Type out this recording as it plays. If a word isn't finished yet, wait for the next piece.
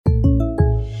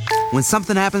When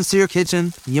something happens to your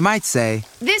kitchen, you might say,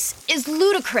 "This is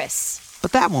ludicrous."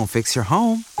 but that won't fix your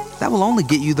home. That will only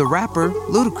get you the rapper,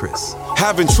 Ludacris.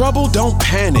 Having trouble? Don't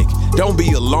panic. Don't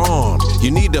be alarmed.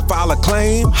 You need to file a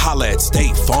claim? Holla at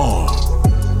State Farm.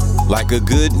 Like a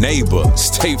good neighbor,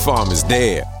 State Farm is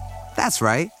there. That's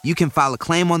right. You can file a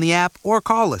claim on the app or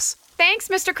call us. Thanks,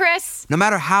 Mr. Chris. No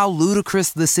matter how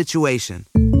ludicrous the situation,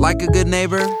 like a good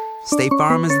neighbor, State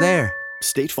Farm is there.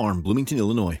 State Farm, Bloomington,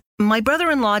 Illinois. My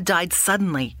brother-in-law died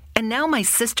suddenly, and now my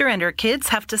sister and her kids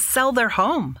have to sell their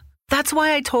home. That's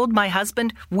why I told my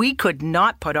husband we could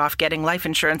not put off getting life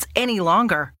insurance any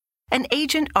longer. An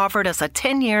agent offered us a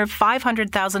 10-year,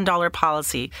 $500,000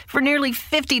 policy for nearly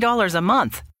 $50 a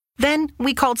month. Then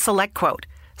we called SelectQuote.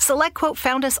 SelectQuote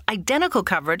found us identical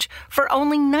coverage for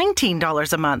only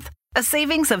 $19 a month, a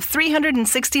savings of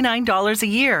 $369 a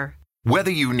year.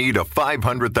 Whether you need a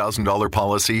 $500,000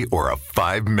 policy or a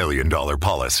 $5 million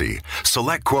policy,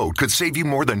 SelectQuote could save you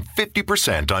more than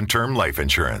 50% on term life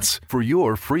insurance. For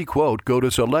your free quote, go to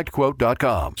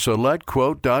SelectQuote.com.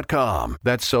 SelectQuote.com.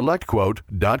 That's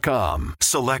SelectQuote.com.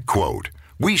 SelectQuote.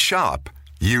 We shop,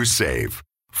 you save.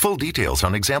 Full details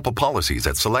on example policies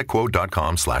at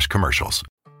SelectQuote.com/commercials.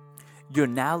 You're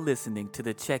now listening to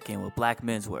The Check-In with Black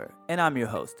Menswear, and I'm your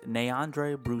host,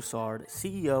 Neandre Broussard,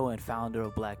 CEO and founder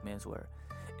of Black Menswear.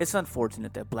 It's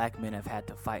unfortunate that black men have had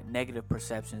to fight negative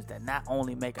perceptions that not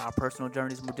only make our personal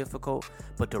journeys more difficult,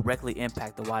 but directly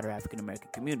impact the wider African American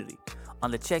community. On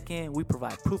The Check-In, we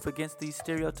provide proof against these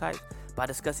stereotypes by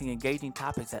discussing engaging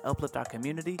topics that uplift our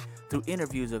community through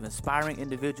interviews of inspiring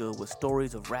individuals with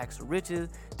stories of rags to riches,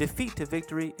 defeat to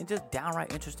victory, and just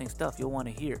downright interesting stuff you'll want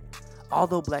to hear.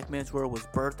 Although Black Menswear was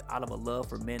birthed out of a love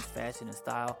for men's fashion and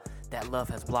style, that love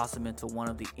has blossomed into one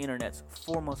of the internet's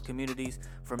foremost communities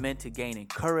for men to gain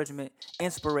encouragement,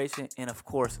 inspiration, and of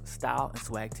course, style and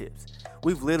swag tips.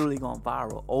 We've literally gone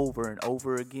viral over and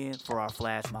over again for our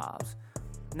flash mobs.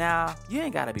 Now, you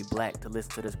ain't gotta be black to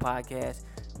listen to this podcast,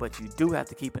 but you do have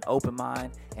to keep an open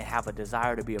mind and have a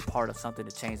desire to be a part of something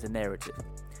to change the narrative.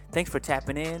 Thanks for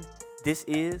tapping in. This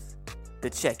is The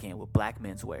Check-In with Black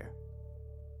Menswear.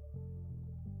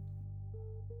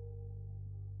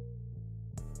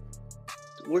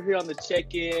 We're here on The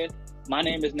Check-In. My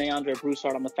name is Neandre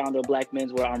Broussard. I'm the founder of Black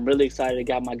Menswear. I'm really excited to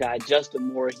got my guy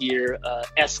Justin Moore here,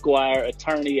 Esquire,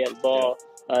 attorney at law.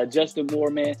 Justin Moore,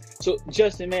 man. So,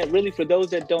 Justin, man, really for those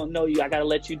that don't know you, I gotta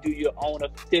let you do your own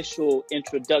official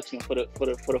introduction for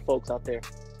the folks out there.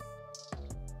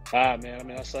 Man, I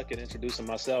mean, I suck at introducing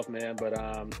myself, man, but,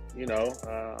 I'm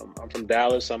from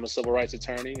Dallas. I'm a civil rights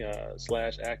attorney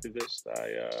slash activist.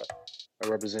 I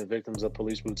represent victims of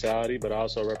police brutality, but I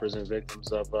also represent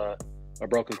victims of a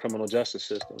broken criminal justice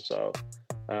system. So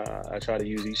I try to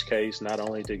use each case not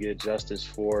only to get justice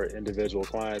for individual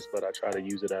clients, but I try to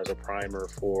use it as a primer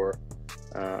for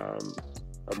a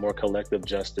more collective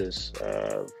justice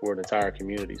for an entire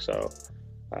community. So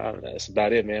that's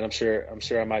about it, man. I'm sure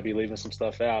I might be leaving some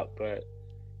stuff out, but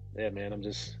yeah, man, I'm a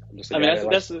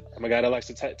guy that likes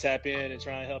to tap in and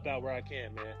try and help out where I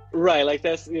can, man. Right, like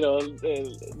that's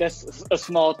that's a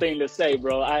small thing to say,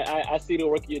 bro. I see the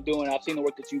work you're doing. I've seen the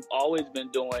work that you've always been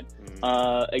doing.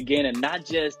 Again, and not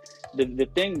just the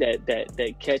thing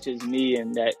that catches me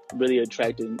and that really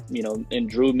attracted and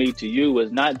drew me to you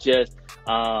was not just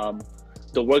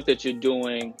the work that you're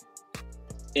doing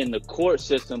in the court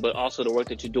system, but also the work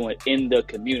that you're doing in the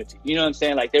community. You know what I'm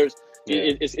saying? Like there's.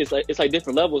 Yeah. It's like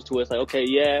different levels to it. It's like, okay,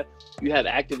 yeah, you have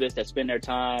activists that spend their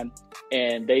time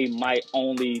and they might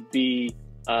only be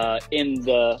in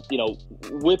the,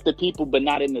 with the people, but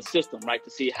not in the system, right? To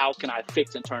see how can I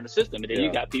fix and turn the system. And then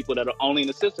you got people that are only in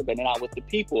the system, but they're not with the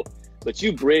people. But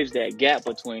you bridge that gap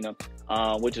between them,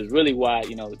 which is really why,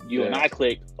 you and I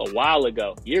clicked a while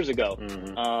ago, years ago,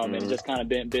 and just kind of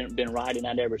been riding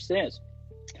that ever since.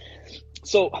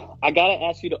 So I got to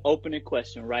ask you the opening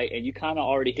question, right? And you kind of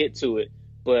already hit to it,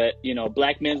 but,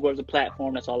 Black Menswear is a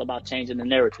platform that's all about changing the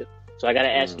narrative. So I got to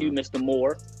ask you, Mr.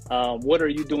 Moore, what are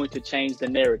you doing to change the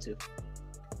narrative?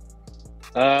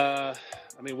 I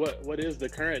mean, what is the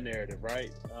current narrative, right?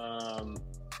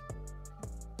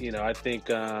 I think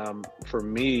for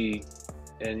me,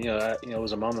 and, it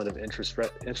was a moment of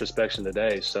introspection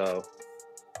today. So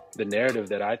the narrative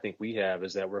that I think we have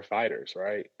is that we're fighters,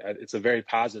 right? It's a very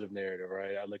positive narrative,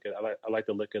 right? I like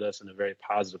to look at us in a very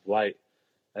positive light.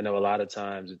 I know a lot of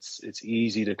times it's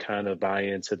easy to kind of buy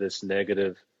into this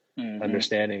negative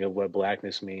understanding of what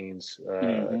Blackness means,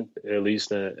 at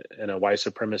least in a white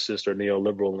supremacist or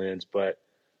neoliberal lens. But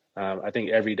I think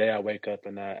every day I wake up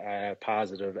and I have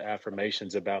positive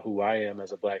affirmations about who I am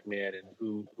as a Black man and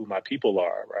who my people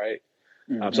are, right?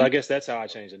 So I guess that's how I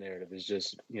change the narrative, is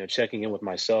just, checking in with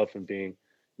myself and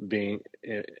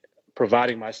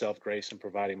providing myself grace and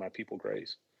providing my people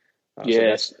grace. So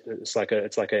it's like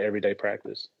a everyday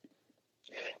practice.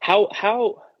 How,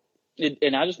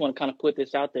 and I just want to kind of put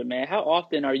this out there, man. How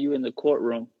often are you in the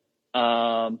courtroom,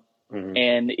 and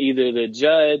either the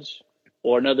judge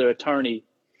or another attorney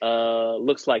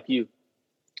looks like you?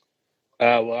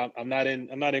 Well, I'm not in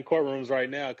courtrooms right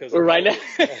now because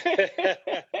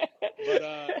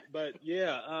but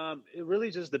yeah, it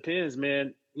really just depends,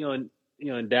 man.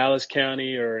 In Dallas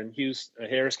County or in Houston,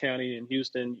 Harris County in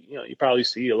Houston, you probably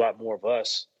see a lot more of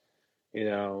us.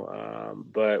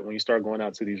 But when you start going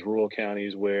out to these rural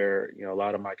counties where a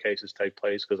lot of my cases take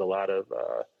place, because a lot of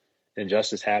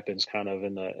injustice happens kind of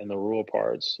in the rural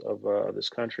parts of this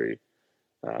country.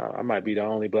 I might be the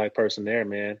only black person there,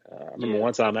 man. I remember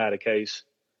one time I had a case.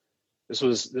 This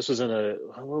was in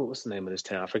what's the name of this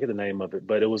town? I forget the name of it,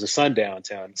 but it was a sundown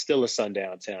town. It's still a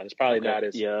sundown town. It's probably not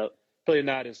as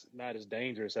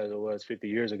dangerous as it was 50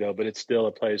 years ago, but it's still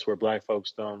a place where black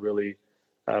folks don't really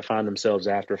find themselves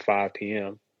after 5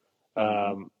 p.m.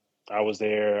 I was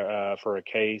there for a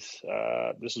case.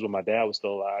 This is when my dad was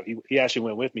still alive. He actually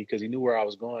went with me because he knew where I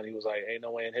was going. He was like, "Ain't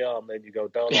no way in hell I'm letting you go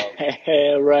dolo."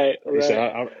 Right. He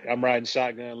said, I'm riding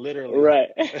shotgun, literally. Right.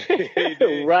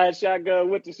 Riding shotgun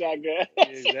with the shotgun.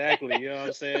 Exactly. You know what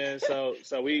I'm saying? So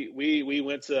we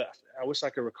went to, I wish I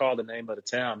could recall the name of the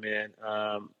town, man.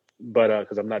 But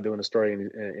because I'm not doing the story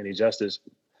any justice.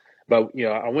 But,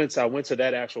 I went to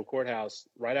that actual courthouse.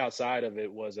 Right outside of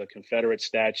it was a Confederate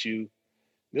statue.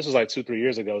 This was like 2-3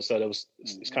 years ago, so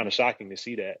it's kind of shocking to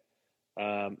see that.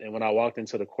 And when I walked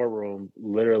into the courtroom,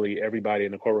 literally everybody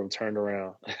in the courtroom turned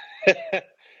around. It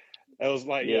was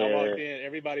like, I walked in,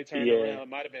 everybody turned around. It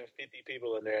might have been 50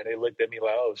 people in there, and they looked at me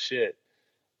like, "Oh shit."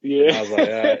 Yeah. And I was like,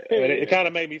 but it kind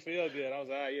of made me feel good. I was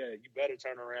like, you better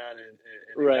turn around and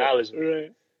acknowledge me.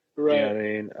 Right. You know what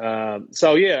I mean?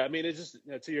 So yeah, I mean, it just,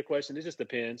 to your question, it just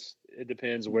depends. It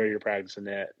depends where you're practicing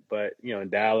at. But, in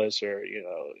Dallas or,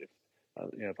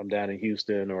 if I'm down in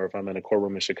Houston or if I'm in a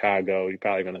courtroom in Chicago, you're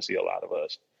probably going to see a lot of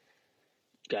us.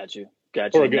 Got you.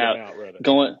 Or a good amount, rather.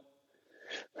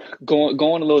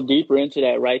 Going a little deeper into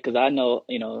that, right? Because I know,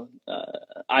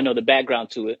 I know the background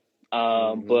to it,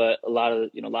 but a lot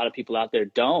of people out there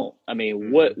don't. I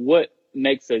mean, what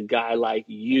makes a guy like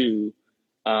you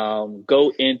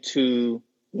go into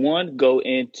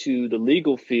the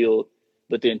legal field,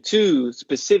 but then two,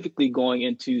 specifically going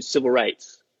into civil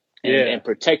rights and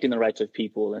protecting the rights of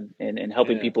people and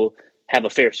helping people have a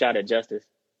fair shot at justice?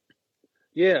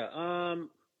 Yeah.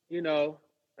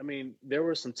 I mean, there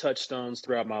were some touchstones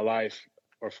throughout my life,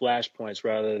 or flashpoints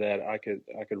rather, that I could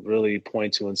really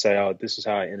point to and say, "Oh, this is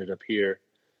how I ended up here."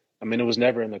 I mean, it was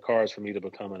never in the cards for me to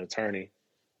become an attorney.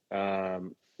 But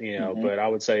I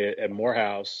would say at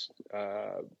Morehouse,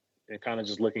 and kind of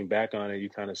just looking back on it, you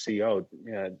kind of see,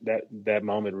 that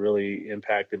moment really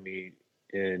impacted me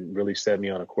and really set me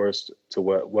on a course to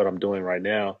what I'm doing right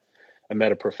now. I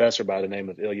met a professor by the name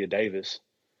of Ilya Davis.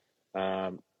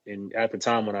 And at the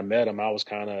time when I met him, I was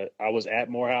at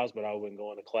Morehouse, but I wasn't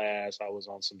going to class. I was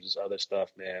on some just other stuff,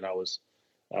 man. I was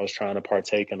trying to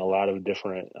partake in a lot of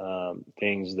different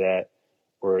things that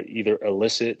were either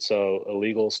illicit, so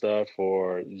illegal stuff,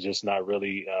 or just not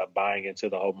really buying into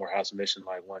the whole Morehouse mission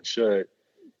like one should.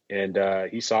 And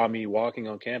he saw me walking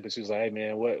on campus. He was like, "Hey,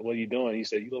 man, what are you doing?" He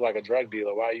said, "You look like a drug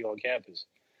dealer. Why are you on campus?"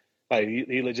 Like,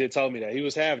 he legit told me that. He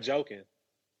was half joking.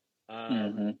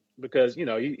 Because,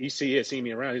 he seen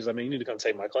me around. He's like, "Man, you need to come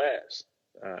take my class,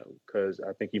 because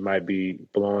I think you might be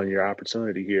blowing your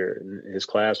opportunity here." And his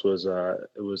class was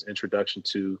Introduction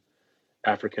to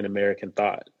African American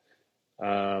Thought.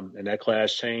 And that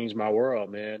class changed my world,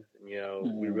 man.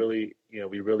 We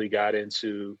really got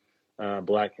into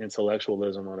Black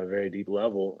intellectualism on a very deep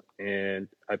level. And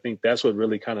I think that's what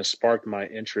really kind of sparked my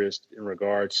interest in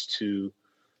regards to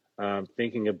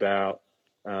thinking about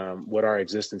what our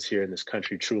existence here in this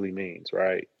country truly means,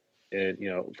 right? And,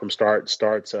 from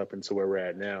starts up into where we're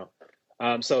at now.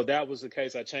 So that was the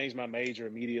case. I changed my major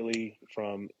immediately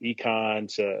from econ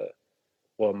to,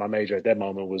 well, my major at that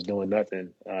moment was doing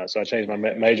nothing. So I changed my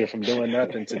major from doing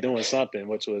nothing to doing something,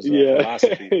 which was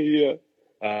philosophy.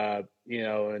 I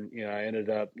ended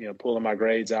up, pulling my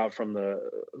grades out from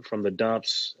the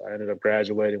dumps. I ended up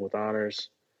graduating with honors.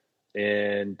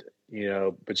 And,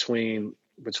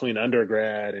 between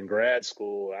undergrad and grad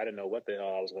school, I didn't know what the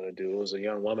hell I was going to do. It was a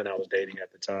young woman I was dating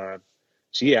at the time.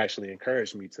 She actually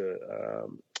encouraged me to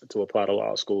apply to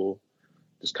law school,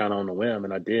 just kind of on the whim,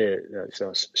 and I did.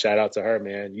 So shout out to her,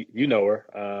 man. You know her.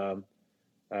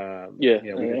 We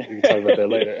can talk about that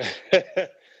later.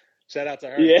 Shout out to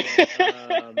her. Yeah.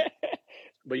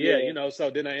 But yeah, so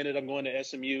then I ended up going to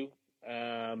SMU.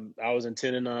 I was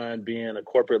intending on being a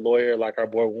corporate lawyer like our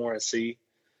boy Warren C.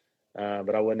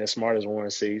 But I wasn't as smart as Warren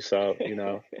C. So, but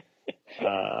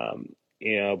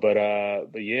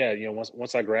yeah,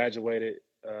 once I graduated,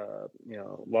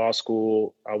 law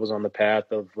school, I was on the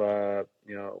path of,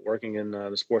 working in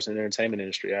the sports and entertainment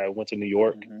industry. I went to New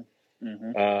York.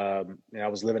 I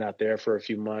was living out there for a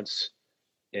few months,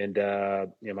 and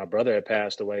my brother had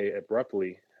passed away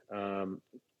abruptly.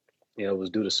 It was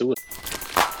due to suicide.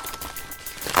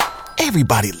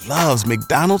 Everybody loves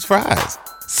McDonald's fries.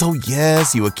 So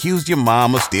yes, you accused your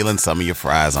mom of stealing some of your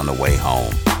fries on the way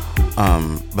home.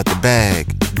 But the bag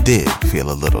did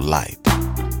feel a little light.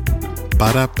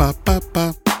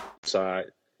 Ba-da-ba-ba-ba.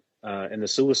 And the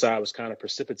suicide was kind of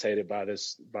precipitated by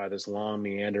this long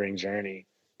meandering journey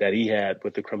that he had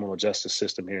with the criminal justice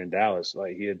system here in Dallas.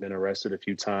 Like, he had been arrested a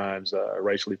few times,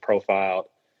 racially profiled.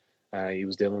 He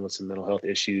was dealing with some mental health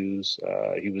issues.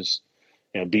 He was,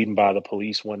 beaten by the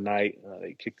police one night.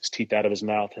 They kicked his teeth out of his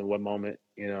mouth in one moment.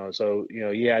 So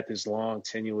he had this long,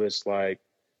 tenuous,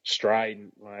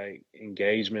 strident,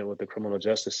 engagement with the criminal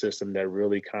justice system that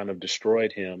really kind of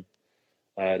destroyed him.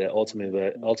 That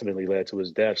ultimately led to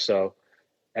his death. So,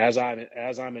 as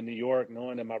I'm in New York,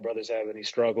 knowing that my brother's having these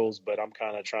struggles, but I'm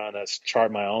kind of trying to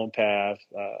chart my own path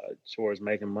towards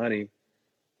making money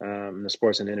in the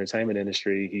sports and entertainment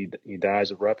industry. He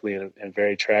dies abruptly in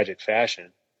very tragic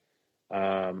fashion,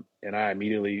 and I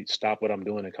immediately stop what I'm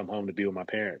doing and come home to be with my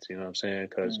parents. You know what I'm saying?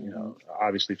 Because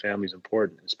obviously family's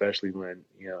important, especially when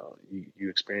you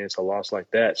experience a loss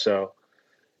like that. So,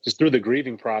 just through the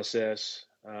grieving process,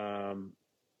 I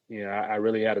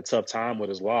really had a tough time with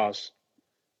his loss.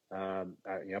 I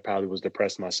probably was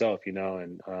depressed myself,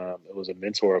 and it was a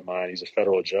mentor of mine. He's a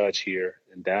federal judge here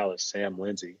in Dallas, Sam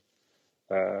Lindsay.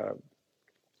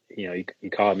 He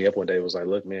called me up one day. Was like,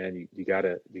 "Look, man, you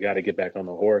gotta get back on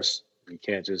the horse. You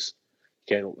can't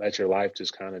let your life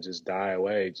just kind of just die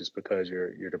away just because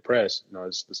you're depressed.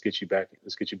 Let's get you back.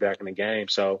 Let's get you back in the game."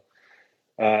 So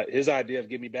his idea of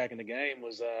getting me back in the game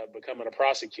was becoming a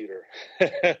prosecutor,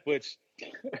 which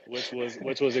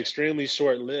was extremely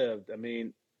short lived. I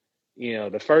mean,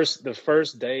 the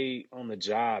first day on the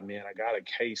job, man, I got a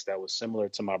case that was similar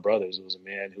to my brother's. It was a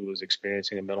man who was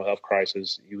experiencing a mental health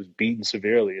crisis. He was beaten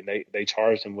severely, and they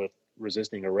charged him with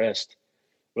resisting arrest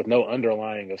with no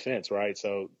underlying offense, right?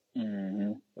 So,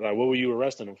 what were you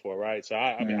arresting him for, right? So,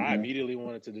 I immediately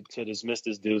wanted to dismiss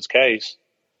this dude's case.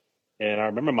 And I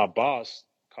remember my boss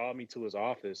called me to his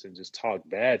office and just talked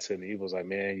bad to me. He was like,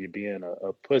 "Man, you're being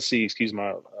a pussy." Excuse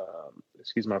my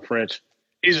French.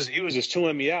 He was just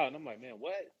chewing me out, and I'm like, "Man,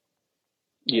 what?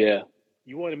 Yeah.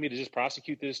 You wanted me to just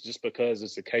prosecute this just because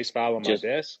it's a case file on my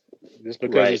desk, just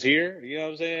because it's here? You know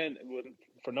what I'm saying?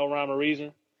 For no rhyme or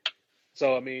reason."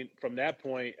 So, I mean, from that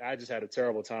point, I just had a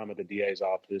terrible time at the DA's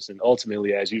office. And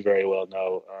ultimately, as you very well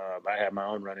know, I had my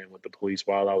own run-in with the police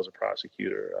while I was a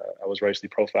prosecutor. I was racially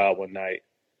profiled one night.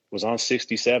 It was on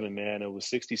 67, man. It was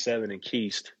 67 in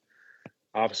Keast.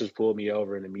 Officers pulled me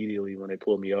over, and immediately when they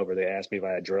pulled me over, they asked me if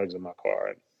I had drugs in my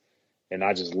car. And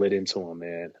I just lit into them,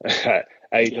 man. I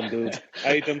ate them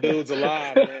dudes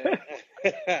alive, man.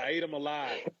 I ate them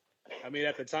alive. I mean,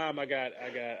 at the time, I got.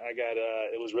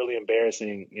 It was really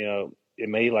embarrassing. It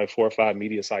made like 4 or 5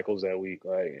 media cycles that week.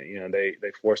 They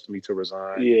forced me to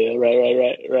resign. Yeah,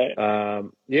 right.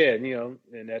 And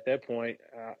at that point,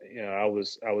 I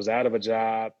was out of a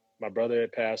job. My brother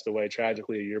had passed away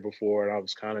tragically a year before, and I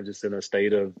was kind of just in a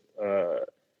state of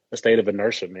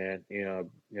inertia, man. I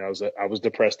was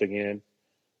depressed again.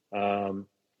 For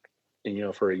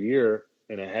a year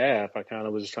and a half, I kind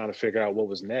of was just trying to figure out what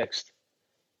was next.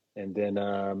 And then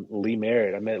Lee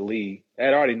married. I met Lee. I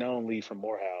had already known Lee from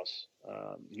Morehouse.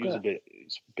 He was a bit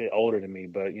older than me,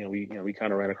 but we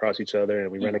kind of ran across each other,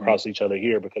 and we ran across each other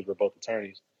here because we're both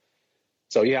attorneys.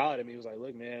 So he hollered at me. He was like,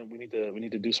 "Look, man, we need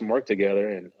to do some work together."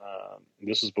 And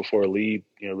this was before Lee,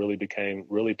 really became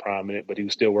really prominent, but he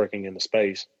was still working in the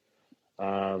space.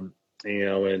 In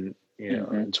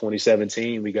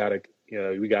 2017, we got a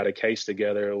case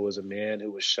together. It was a man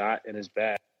who was shot in his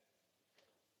back.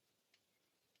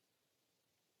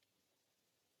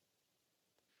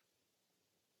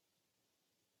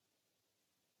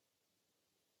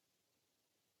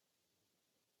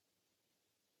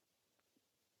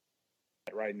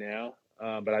 Right now.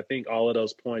 But I think all of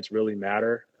those points really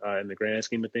matter in the grand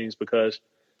scheme of things, because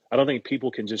I don't think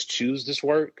people can just choose this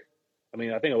work. I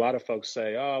mean, I think a lot of folks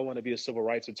say, "Oh, I want to be a civil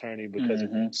rights attorney because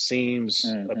it seems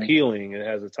appealing. It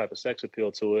has a type of sex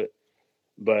appeal to it."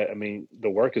 But I mean, the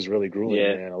work is really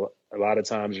grueling, man. A lot of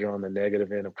times you're on the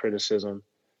negative end of criticism.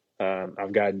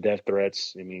 I've gotten death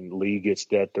threats. I mean, Lee gets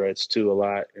death threats too a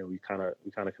lot, and we kind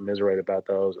of commiserate about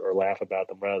those or laugh about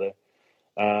them rather.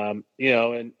 We're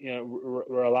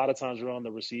a lot of times we're on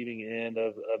the receiving end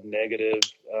of negative,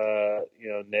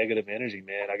 negative energy,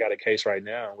 man. I got a case right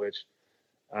now in which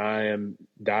I am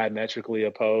diametrically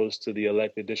opposed to the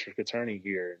elected district attorney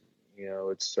here.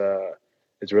 It's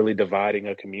really dividing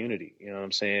a community. You know what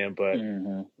I'm saying? But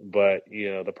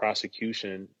the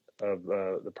prosecution of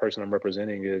the person I'm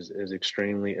representing is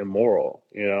extremely immoral.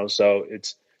 So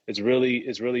it's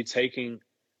really taking.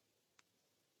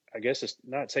 I guess it's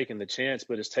not taking the chance,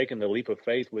 but it's taking the leap of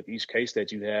faith with each case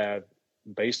that you have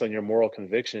based on your moral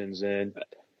convictions. And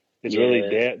it's really,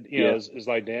 it's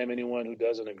like, damn anyone who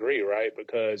doesn't agree, right?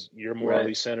 Because you're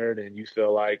morally centered and you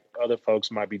feel like other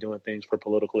folks might be doing things for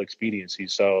political expediency.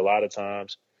 So a lot of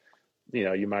times,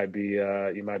 you might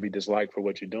be disliked for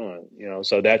what you're doing,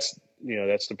 so that's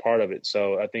the part of it.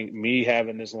 So I think me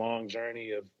having this long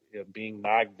journey of being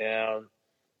knocked down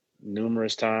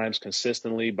numerous times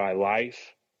consistently by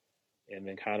life, and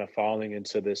then kind of falling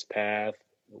into this path,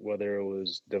 whether it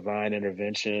was divine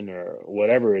intervention or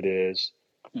whatever it is,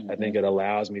 I think it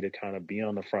allows me to kind of be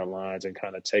on the front lines and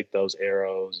kind of take those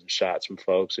arrows and shots from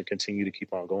folks and continue to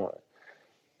keep on going.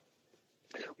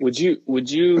 Would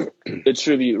you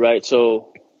attribute, right?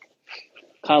 So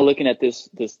kind of looking at this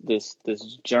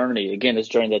journey, again, this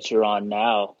journey that you're on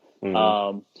now,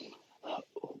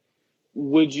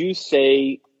 would you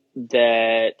say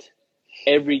that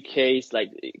every case,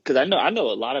 like, because I know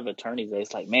a lot of attorneys that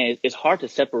it's like, man, it's hard to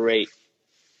separate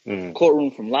courtroom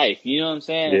from life. You know what I'm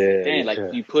saying?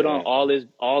 You put on all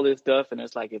this stuff, and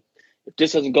it's like if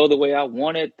this doesn't go the way I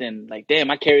want it, then like,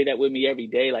 damn, I carry that with me every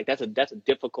day. Like that's a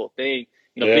difficult thing.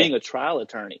 Being a trial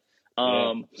attorney.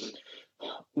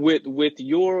 With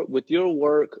your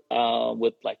work,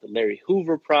 with like the Larry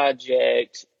Hoover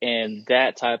Project and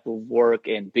that type of work,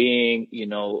 and being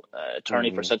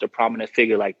attorney for such a prominent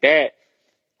figure like that.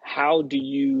 How do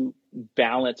you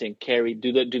balance and carry?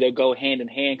 Do they go hand in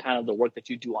hand? Kind of the work that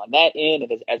you do on that end,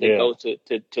 and as it goes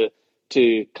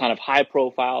to kind of high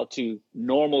profile to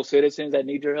normal citizens that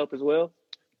need your help as well.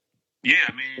 Yeah,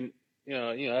 I mean,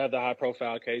 I have the high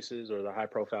profile cases or the high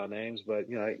profile names, but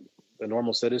the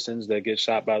normal citizens that get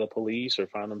shot by the police or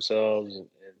find themselves in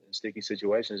sticky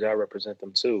situations, I represent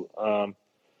them too.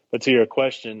 But to your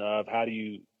question of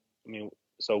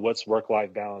so what's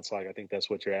work-life balance like? I think that's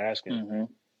what you're asking.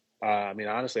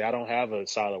 Honestly, I don't have a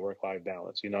solid work-life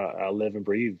balance. I live and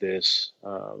breathe this,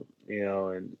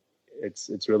 and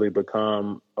it's really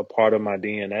become a part of my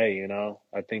DNA.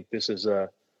 I think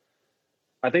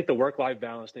I think the work-life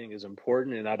balance thing is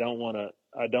important, and I don't want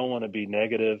to be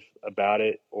negative about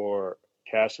it or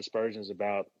cast aspersions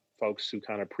about folks who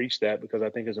kind of preach that, because I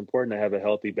think it's important to have a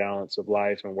healthy balance of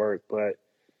life and work. But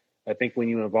I think when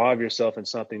you involve yourself in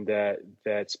something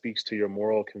that speaks to your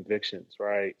moral convictions,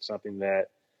 right? Something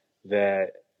that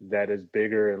is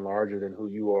bigger and larger than who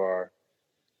you are,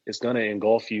 it's going to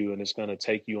engulf you and it's going to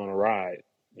take you on a ride.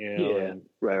 And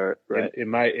right. It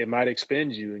might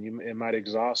expend you, and it might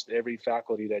exhaust every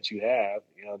faculty that you have.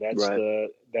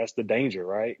 That's the danger,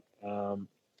 right?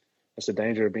 That's the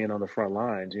danger of being on the front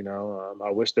lines.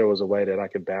 I wish there was a way that I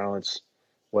could balance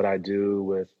what I do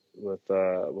with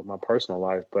my personal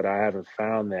life, but I haven't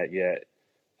found that yet.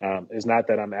 It's not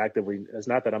that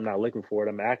I'm not looking for it.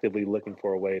 I'm actively looking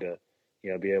for a way to,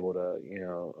 be able to,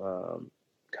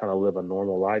 kind of live a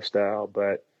normal lifestyle.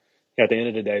 But at the end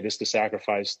of the day, this is the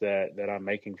sacrifice that I'm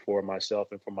making for myself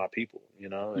and for my people,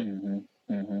 and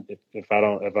if I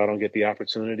don't get the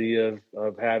opportunity of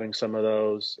having some of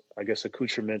those, I guess,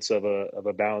 accoutrements of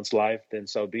a balanced life, then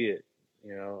so be it.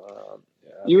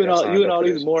 You and all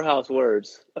these Morehouse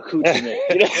words, accoutrement.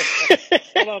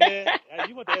 Hold on, man.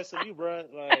 You went to SMU, bro.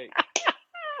 Like,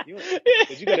 you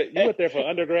went there for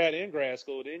undergrad and grad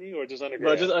school, didn't you, or just undergrad?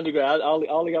 Bro, just undergrad. I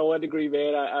only got one degree,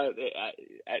 man.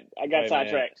 I got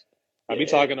sidetracked. I be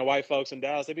talking to white folks in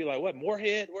Dallas. They be like, "What,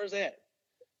 Moorhead? Where's that?"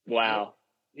 Wow.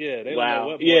 Yeah, they don't know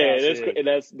what Morehouse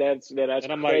is. That's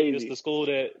and I'm crazy. like, it's the school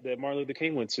that Martin Luther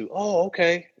King went to. Oh,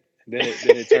 okay. Then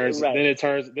it turns then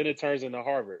it turns into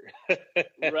Harvard.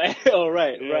 Right. Oh,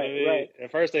 right.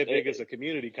 At first they think it's a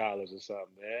community college or something,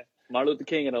 man. Martin Luther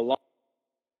King and a long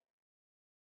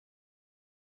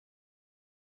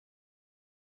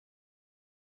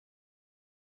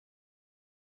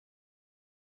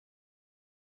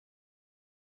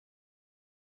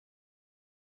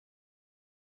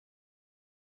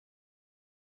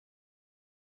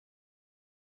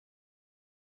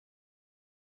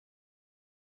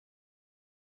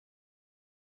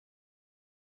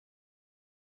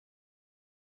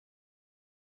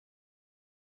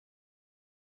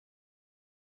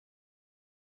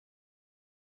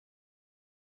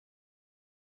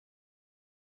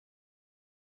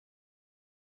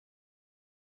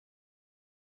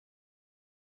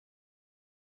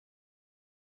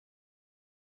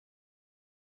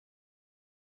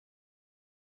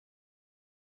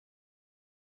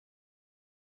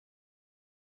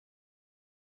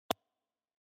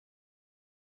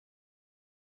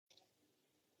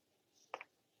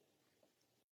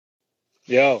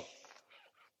Yo,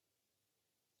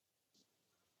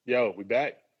 we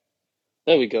back?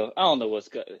 There we go. I don't know what's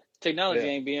good. Technology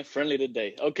Yeah. ain't being friendly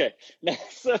today. Okay.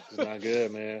 So, It's not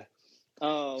good, man.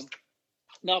 no,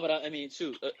 but I mean,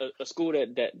 shoot, a school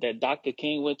that Dr.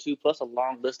 King went to, plus a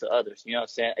long list of others. You know what I'm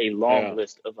saying? A long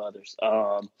list of others.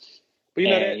 But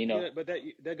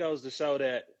that goes to show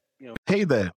that, you know. Hey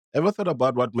there, ever thought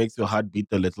about what makes your heart beat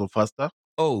a little faster?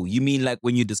 Oh, you mean like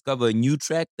when you discover a new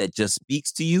track that just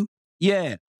speaks to you?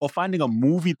 Yeah, or finding a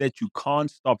movie that you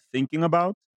can't stop thinking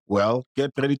about? Well,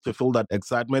 get ready to feel that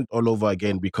excitement all over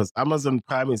again because Amazon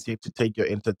Prime is here to take your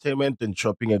entertainment and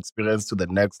shopping experience to the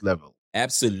next level.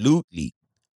 Absolutely.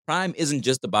 Prime isn't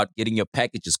just about getting your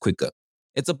packages quicker.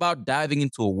 It's about diving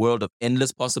into a world of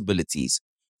endless possibilities,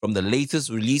 from the latest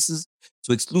releases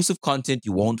to exclusive content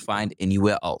you won't find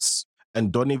anywhere else.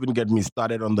 And don't even get me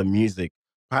started on the music.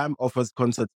 Prime offers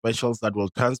concert specials that will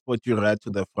transport you right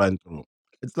to the front row.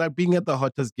 It's like being at the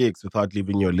hottest gigs without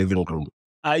leaving your living room.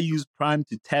 I use Prime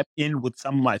to tap in with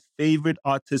some of my favorite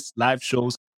artists' live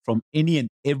shows from any and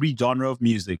every genre of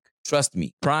music. Trust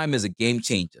me, Prime is a game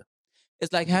changer.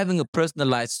 It's like having a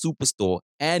personalized superstore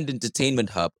and entertainment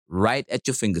hub right at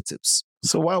your fingertips.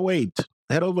 So why wait?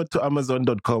 Head over to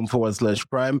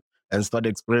amazon.com/prime and start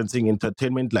experiencing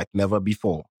entertainment like never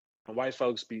before. White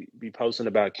folks be posting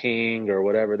about King or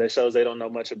whatever. That shows they don't know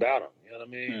much about him. You know what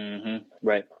I mean? Mm-hmm.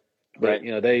 Right. But, right.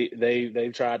 You know,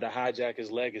 they've tried to hijack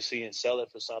his legacy and sell it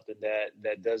for something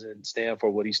that doesn't stand for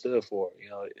what he stood for. You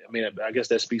know, I mean, I guess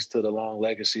that speaks to the long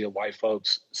legacy of white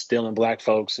folks stealing black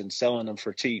folks and selling them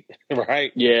for cheap,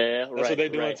 right? Yeah, That's what they're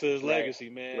doing to his legacy,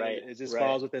 man. Right. It just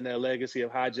falls within that legacy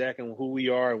of hijacking who we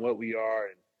are and what we are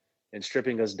and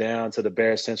stripping us down to the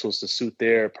bare essentials to suit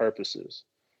their purposes.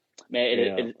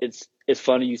 Man, it's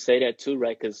funny you say that too,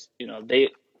 right? Because you know they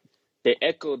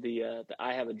echo the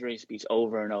 "I Have a Dream" speech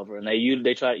over and over, and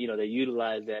they try, you know, they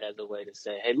utilize that as a way to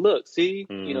say, hey, look, see,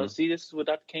 you know, see, this is what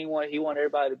Dr. King wanted. He wanted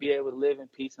everybody to be able to live in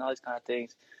peace and all these kind of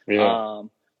things. Yeah.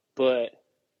 But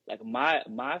like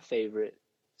my favorite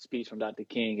speech from Dr.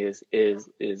 King is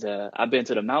I've been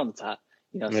to the mountaintop.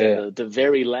 You know, the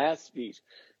very last speech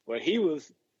where he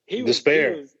was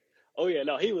despair. Oh yeah,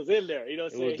 no, he was in there. You know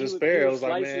what I'm saying? It was despair. It was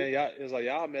like, man,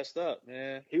 y'all messed up,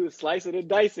 man. He was slicing and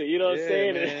dicing. You know what I'm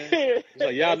saying? Man. It's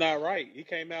like y'all not right. He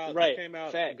came out,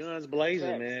 Facts. guns blazing,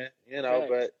 Facts. man. You know, Facts.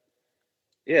 but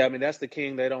yeah, I mean that's the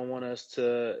King they don't want us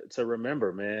to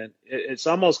remember, man. It's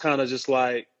almost kind of just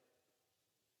like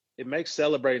it makes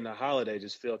celebrating the holiday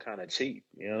just feel kind of cheap.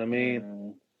 You know what I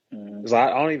mean? Because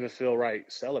I don't even feel right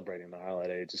celebrating the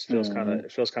holiday. It just feels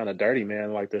kind of dirty,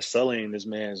 man. Like they're sullying this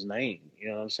man's name. You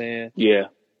know what I'm saying? Yeah.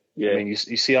 I mean, you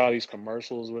see all these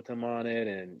commercials with him on it,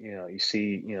 and you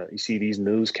see these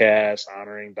newscasts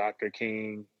honoring Dr.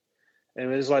 King,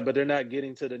 and it's like, but they're not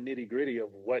getting to the nitty gritty of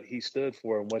what he stood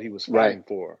for and what he was fighting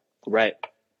for. Right.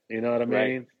 You know what I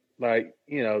mean? Like,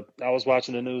 you know, I was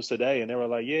watching the news today and they were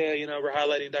like, yeah, you know, we're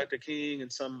highlighting Dr. King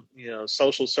and some, you know,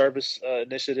 social service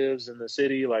initiatives in the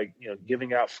city, like, you know,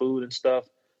 giving out food and stuff,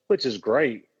 which is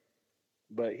great.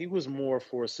 But he was more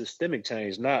for systemic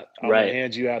change, not I'm going to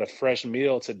hand you out a fresh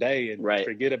meal today and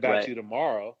forget about you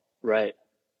tomorrow. Right.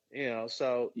 You know,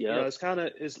 so, you know,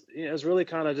 it's really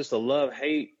kind of just a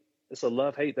love-hate. It's a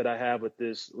love-hate that I have with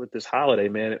this holiday,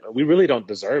 man. We really don't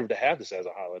deserve to have this as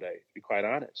a holiday, to be quite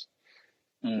honest.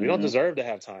 We don't deserve to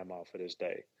have time off for this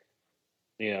day.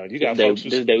 You know, you got folks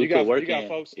who stormed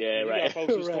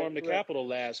the Capitol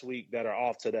last week that are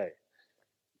off today.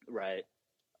 Right.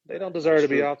 They don't deserve to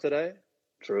be off today.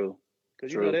 True.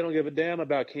 Because, you know, they don't give a damn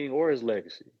about King or his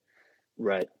legacy.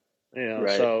 Right. You know,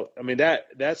 so, I mean,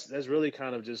 that's really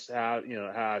kind of just how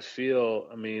I feel.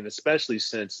 I mean, especially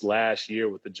since last year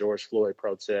with the George Floyd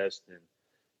protest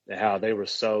and how they were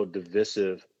so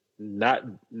divisive.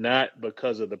 Not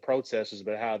because of the protesters,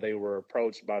 but how they were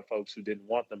approached by folks who didn't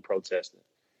want them protesting.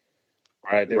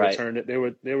 Right? They were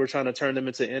trying to turn them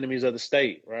into enemies of the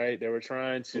state. Right? They were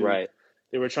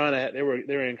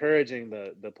encouraging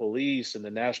the police and the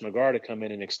National Guard to come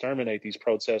in and exterminate these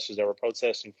protesters that were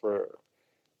protesting for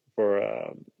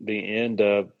the end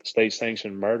of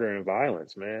state-sanctioned murder and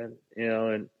violence. Man, you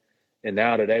know, and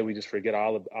now today we just forget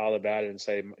all about it and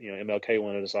say, you know, MLK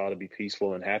wanted us all to be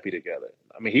peaceful and happy together.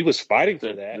 I mean, he was fighting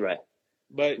for that,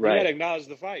 but you got to acknowledge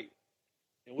the fight,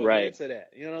 and we'll get into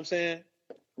that. You know what I'm saying?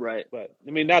 Right. But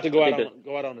I mean, not to go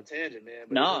out on a tangent, man.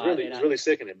 But it's really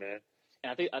sickening, man.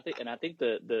 And I think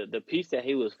the peace that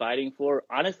he was fighting for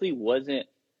honestly wasn't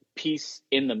peace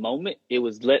in the moment. It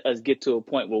was let us get to a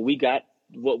point where we got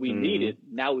what we needed.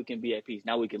 Now we can be at peace.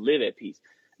 Now we can live at peace.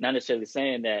 Not necessarily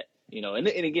saying that. You know, and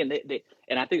again,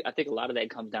 I think a lot of that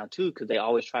comes down too because they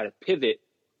always try to pivot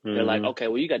They're like, okay,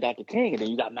 well, you got Dr. King, and then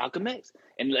you got Malcolm X,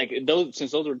 and like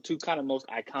since those are two kind of most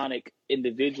iconic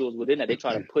individuals within that, they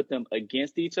try to put them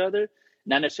against each other,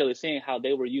 not necessarily saying how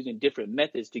they were using different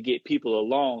methods to get people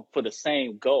along for the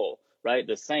same goal, right?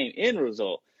 The same end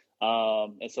result.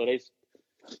 And so they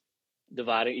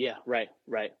divided. Yeah, right.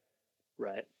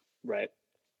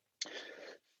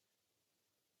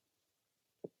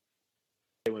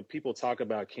 When people talk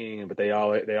about King, but they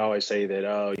always say that,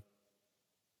 oh,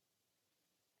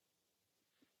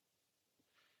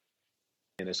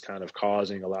 and it's kind of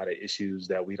causing a lot of issues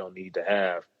that we don't need to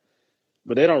have.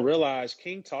 But they don't realize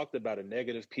King talked about a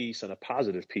negative piece and a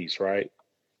positive piece, right?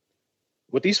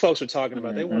 What these folks are talking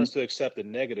about, they want us to accept the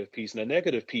negative piece. And the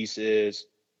negative piece is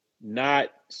not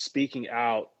speaking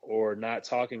out or not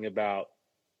talking about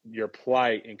your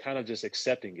plight and kind of just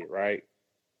accepting it, right?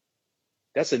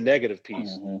 That's a negative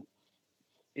piece.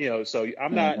 You know, so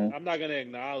I'm not going to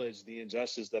acknowledge the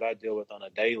injustice that I deal with on a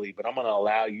daily, but I'm going to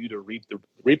allow you to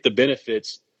reap the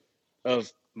benefits of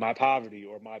my poverty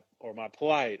or my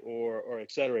plight or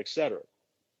et cetera, et cetera.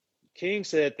 King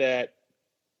said that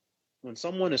when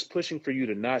someone is pushing for you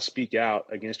to not speak out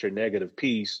against your negative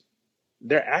piece,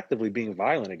 they're actively being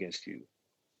violent against you,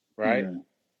 right?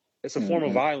 It's a form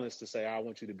of violence to say, I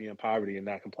want you to be in poverty and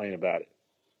not complain about it.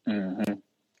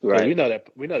 Right. So we know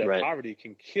that poverty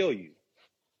can kill you.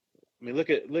 I mean,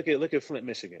 look at Flint,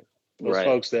 Michigan. Those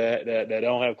folks that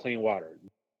don't have clean water.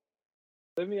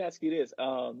 Let me ask you this: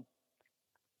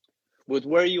 with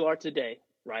where you are today,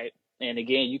 right? And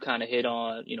again, you kind of hit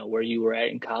on, where you were at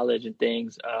in college and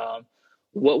things.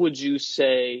 What would you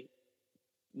say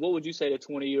to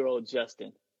 20-year-old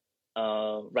Justin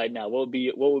right now? What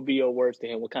would be your words to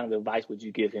him? What kind of advice would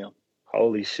you give him?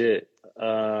 Holy shit!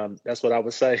 That's what I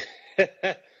would say.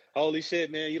 Holy shit,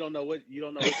 man! You don't know what you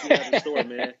have in store,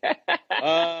 man.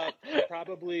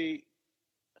 Probably.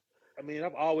 I mean,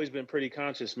 I've always been pretty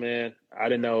conscious, man. I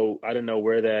didn't know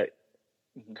where that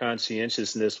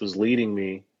conscientiousness was leading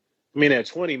me. I mean, at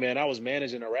 20, man, I was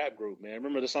managing a rap group, man.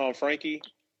 Remember the song Frankie?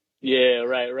 Yeah,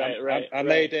 right. I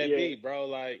made that beat, bro.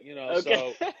 Like,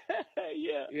 okay. So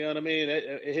yeah. You know what I mean?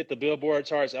 It hit the Billboard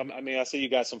charts. I mean, I see you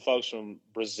got some folks from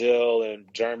Brazil and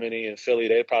Germany and Philly.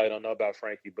 They probably don't know about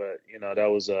Frankie, but that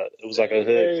was it was like a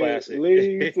hood classic.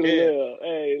 Leave to live.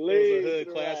 It was a hood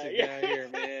classic down here,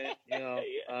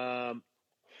 man.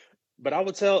 But I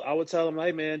would tell them,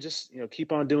 hey, man, just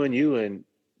keep on doing you and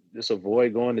just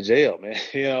avoid going to jail, man.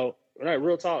 Right,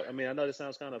 real talk. I mean, I know this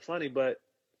sounds kind of funny, but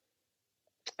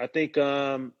I think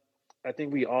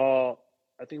we all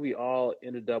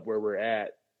ended up where we're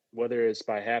at, whether it's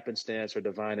by happenstance or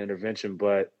divine intervention.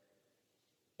 But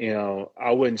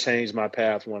I wouldn't change my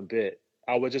path one bit.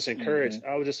 I would just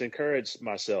encourage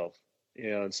myself,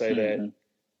 and say that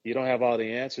you don't have all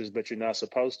the answers, but you're not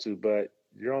supposed to. But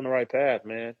you're on the right path,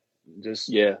 man.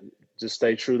 Just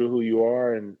stay true to who you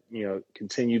are, and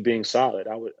continue being solid.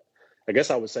 I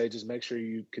guess I would say just make sure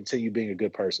you continue being a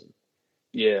good person.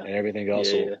 Yeah. And everything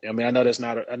else. Yeah. I mean, I know that's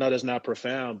not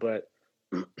profound, but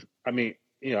I mean,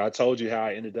 I told you how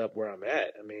I ended up where I'm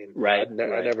at. I mean, I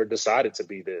never decided to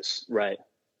be this. Right.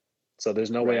 So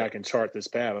there's no way I can chart this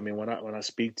path. I mean, when I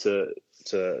speak to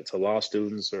law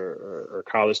students or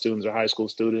college students or high school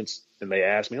students, and they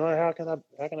ask me, "Oh, how can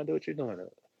I do what you're doing?"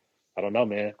 I don't know,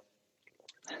 man.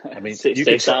 I mean, you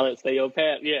stay solid, stay your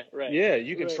path. Yeah, right. Yeah,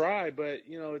 you can try, but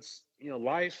it's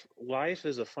life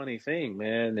is a funny thing,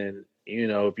 man. And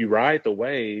if you ride the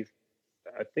wave,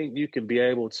 I think you can be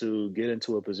able to get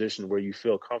into a position where you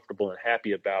feel comfortable and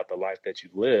happy about the life that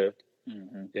you've lived.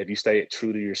 If you stay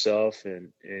true to yourself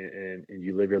and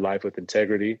you live your life with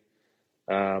integrity.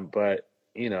 But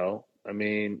I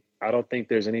mean, I don't think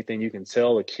there's anything you can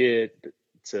tell a kid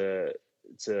to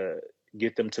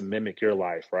get them to mimic your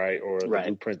life, right? Or the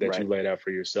blueprint that you laid out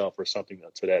for yourself or something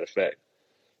to that effect.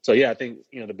 So yeah, I think,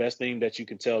 the best thing that you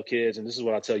can tell kids, and this is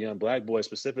what I tell young black boys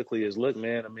specifically, is look,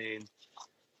 man, I mean,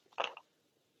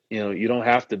 you don't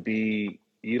have to be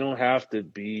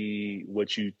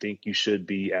what you think you should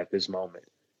be at this moment.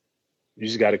 You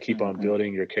just got to keep on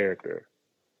building your character.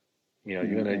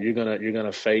 You're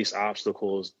gonna face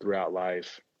obstacles throughout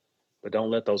life, but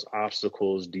don't let those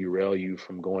obstacles derail you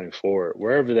from going forward,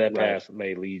 wherever that path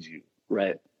may lead you.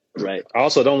 Right.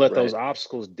 Also, don't let those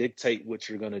obstacles dictate what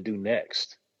you're gonna do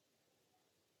next.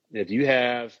 If you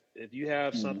have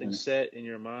something set in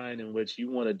your mind in which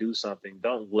you want to do something,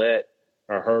 don't let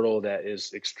a hurdle that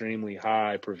is extremely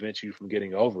high prevent you from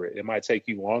getting over it. It might take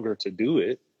you longer to do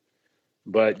it,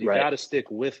 but you got to stick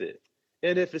with it.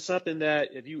 And if it's something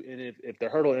that if the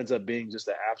hurdle ends up being just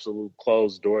an absolute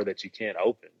closed door that you can't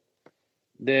open,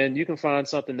 then you can find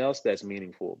something else that's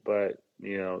meaningful. But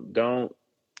don't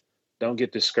don't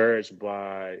get discouraged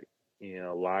by,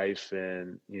 life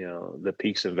and, the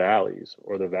peaks and valleys,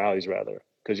 or the valleys rather,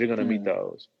 because you're going to meet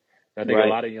those. And I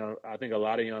think a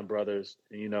lot of young brothers,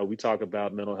 we talk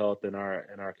about mental health in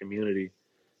our community.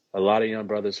 A lot of young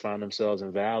brothers find themselves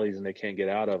in valleys and they can't get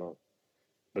out of them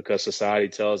because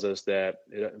society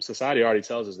already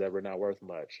tells us that we're not worth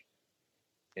much.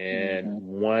 And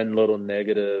one little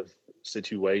negative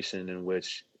situation in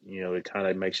which, it kind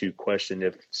of makes you question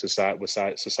if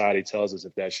society tells us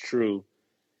if that's true,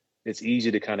 it's easy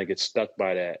to kind of get stuck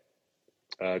by that.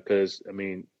 Because,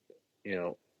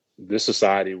 this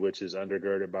society, which is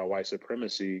undergirded by white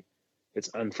supremacy, it's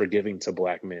unforgiving to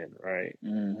Black men, right?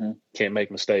 Can't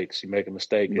make mistakes. You make a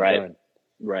mistake, you're done.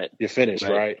 Right. You're finished,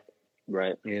 right?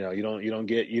 Right. We don't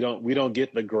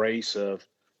get the grace of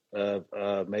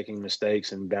making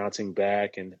mistakes and bouncing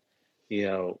back. And,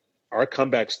 our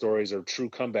comeback stories are true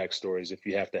comeback stories if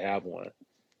you have to have one.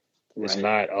 Right. It's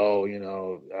not, I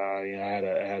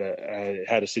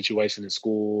had a situation in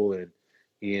school and,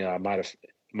 I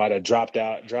might have dropped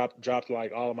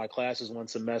like all of my classes one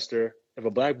semester. If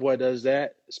a Black boy does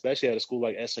that, especially at a school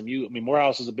like SMU,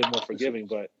 Morehouse is a bit more forgiving,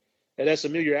 but at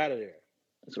SMU, you're out of there.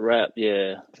 It's a wrap,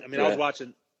 yeah. I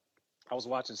was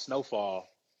watching Snowfall.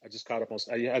 I just caught up on.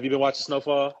 Have you been watching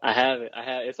Snowfall? I haven't.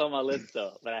 It's on my list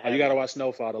though, but you got to watch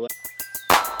Snowfall.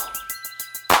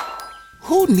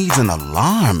 Who needs an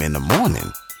alarm in the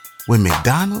morning when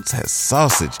McDonald's has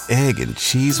sausage, egg, and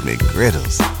cheese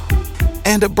McGriddles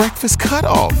and a breakfast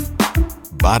cutoff?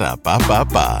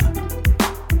 Ba-da-ba-ba-ba.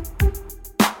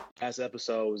 Last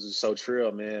episode was just so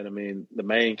trill, man. The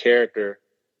main character.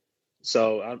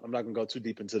 So I'm not gonna go too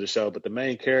deep into the show, but the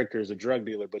main character is a drug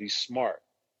dealer, but he's smart,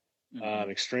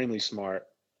 extremely smart.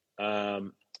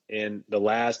 In the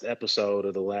last episode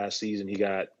of the last season, he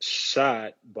got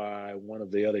shot by one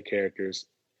of the other characters,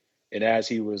 and as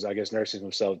he was, I guess, nursing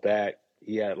himself back,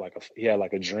 he had like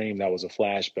a dream that was a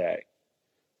flashback,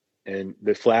 and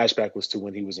the flashback was to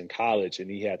when he was in college and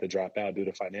he had to drop out due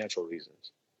to financial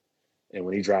reasons. And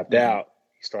when he dropped out,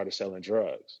 he started selling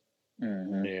drugs.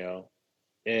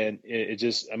 And it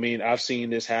just, I've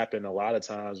seen this happen a lot of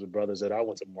times with brothers that I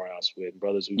went to Morehouse with,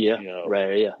 brothers who,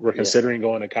 were considering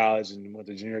going to college and went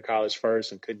to junior college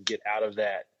first and couldn't get out of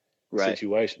that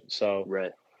situation. So,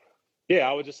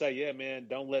 I would just say, man,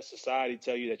 don't let society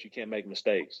tell you that you can't make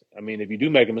mistakes. If you do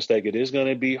make a mistake, it is going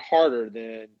to be harder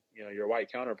than, your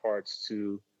white counterparts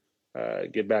to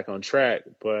get back on track.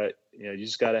 But, you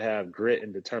just got to have grit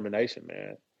and determination,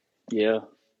 man. Yeah.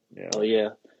 Oh, yeah.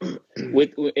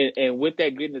 with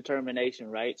that grit and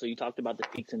determination, right? So you talked about the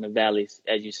peaks and the valleys,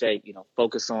 as you say,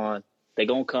 focus on, they're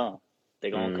going to come.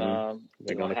 They're going to come.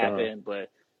 They're going to happen. But,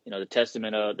 the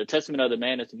testament of the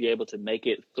man is to be able to make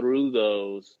it through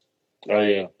those.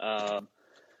 Right?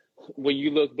 When you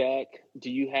look back,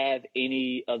 do you have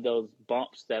any of those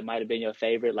bumps that might have been your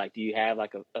favorite? Like, do you have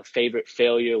like a favorite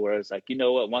failure where it's like,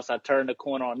 what, once I turned the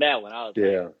corner on that one, I was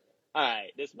like, all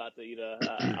right, this is about to,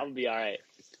 I'm going to be all right.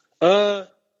 I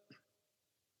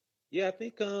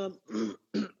think I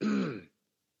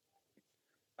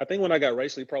think when I got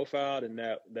racially profiled, and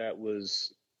that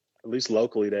was, at least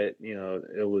locally, that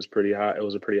it was pretty high. It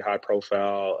was a pretty high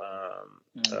profile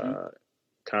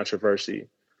controversy,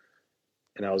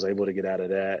 and I was able to get out of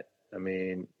that. At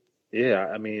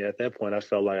that point, I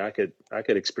felt like I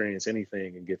could experience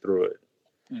anything and get through it.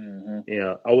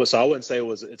 I wouldn't say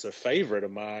it's a favorite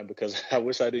of mine because I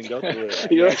wish I didn't go through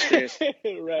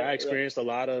it. I experienced a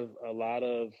lot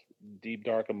of deep,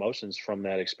 dark emotions from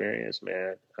that experience,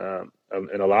 man.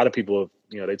 And a lot of people,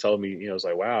 they told me, it's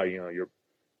like, wow, you're.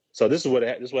 So this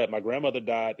is what my grandmother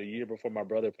died the year before my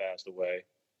brother passed away.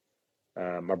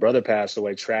 My brother passed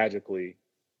away tragically,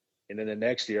 and then the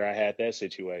next year I had that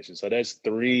situation. So that's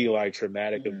 3 like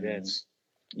traumatic events.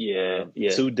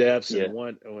 Two deaths and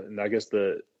one, and I guess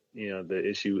the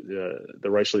issue, the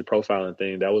racially profiling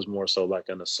thing, that was more so like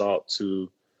an assault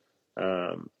to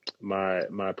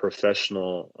my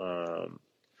professional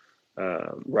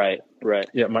my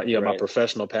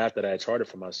professional path that I had charted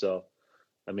for myself.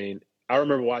 I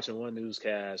remember watching one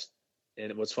newscast,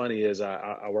 and what's funny is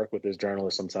I work with this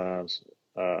journalist sometimes.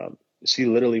 She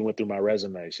literally went through my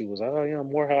resume. She was like,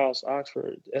 Morehouse,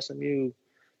 Oxford, SMU,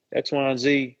 X, Y, and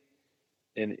Z.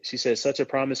 And she said, such a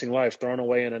promising life thrown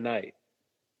away in a night.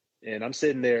 And I'm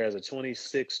sitting there as a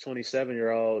 26,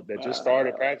 27-year-old that just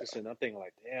started practicing. I'm thinking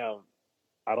like, damn,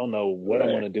 I don't know what I'm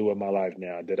going to do with my life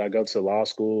now. Did I go to law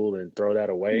school and throw that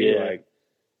away? Like,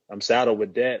 I'm saddled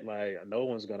with debt. Like, no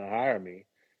one's going to hire me.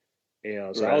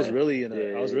 So I was really in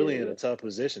a tough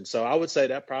position. So I would say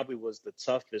that probably was the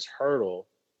toughest hurdle.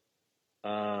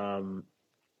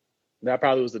 that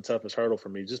probably was the toughest hurdle for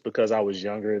me, just because I was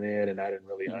younger then and I didn't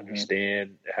really Mm-hmm.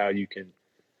 understand how you can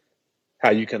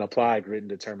apply grit and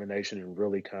determination and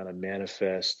really kind of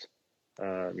manifest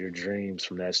your dreams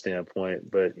from that standpoint.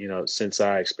 But since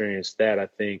I experienced that, I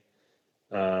think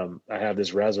I have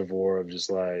this reservoir of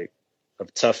just like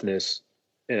of toughness,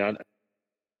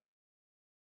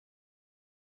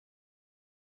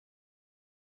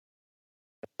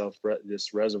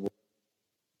 this reservoir.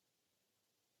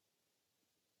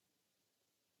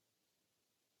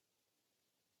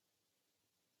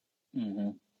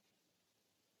 Mm-hmm.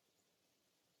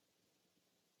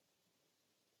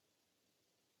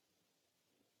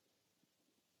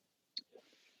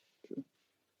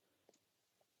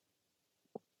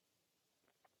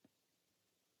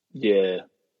 Yeah.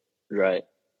 Right.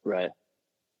 Right.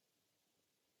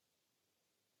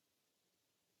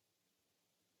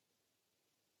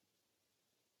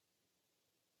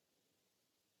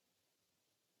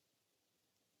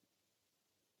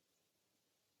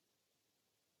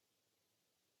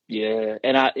 Yeah.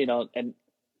 And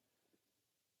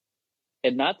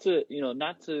and not to,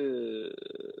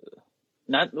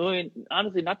 not I mean,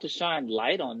 honestly, not to shine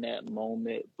light on that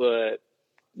moment, but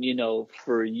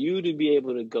for you to be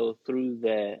able to go through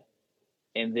that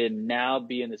and then now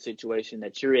be in the situation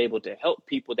that you're able to help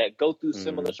people that go through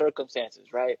similar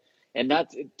circumstances, right? And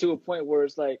not to a point where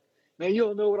it's like, man, you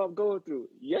don't know what I'm going through.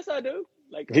 Yes, I do.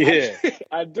 Like, Yeah.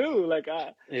 I do. Like,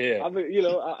 Yeah.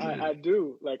 I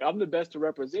do. Like, I'm the best to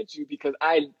represent you because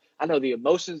I know the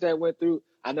emotions that went through.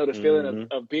 I know the feeling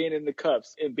of being in the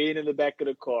cuffs and being in the back of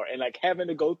the car and like having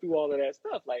to go through all of that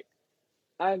stuff. Like,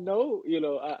 I know,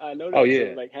 I know that. Oh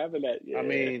yeah. So, like having that. Yeah. I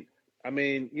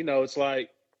mean, it's like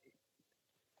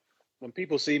when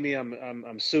people see me,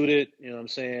 I'm suited. You know what I'm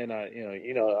saying? I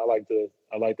like to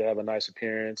have a nice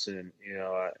appearance, and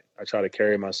I try to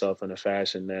carry myself in a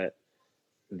fashion that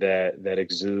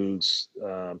exudes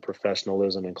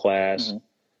professionalism and class.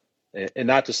 And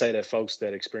not to say that folks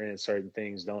that experience certain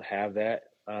things don't have that,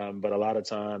 but a lot of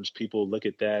times people look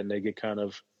at that and they get kind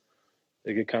of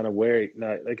wary.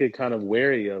 They get kind of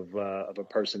wary of a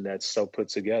person that's so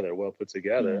well put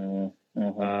together.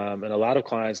 And a lot of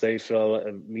clients, they feel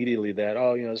immediately that,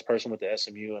 this person went to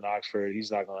SMU and Oxford,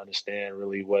 he's not going to understand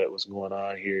really what was going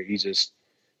on here. He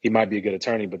might be a good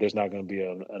attorney, but there's not going to be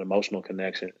an emotional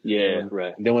connection. Yeah,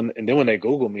 right. And then when they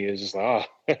Google me, it's just like,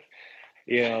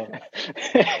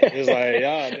 it's like,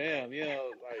 damn, like,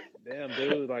 damn,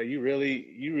 dude, like you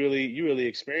really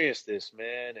experienced this,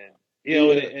 man, and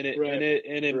it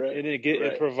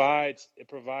provides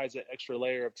an extra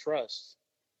layer of trust,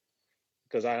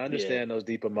 because I understand those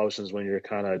deep emotions when you're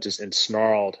kind of just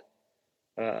ensnarled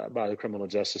by the criminal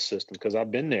justice system, because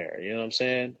I've been there. You know what I'm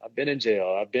saying? I've been in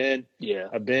jail. I've been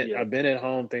at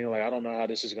home thinking like, I don't know how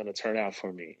this is going to turn out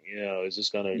for me. Is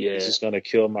this going to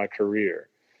kill my career?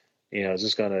 Is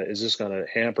this going to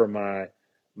hamper my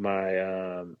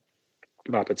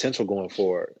potential going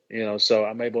forward? So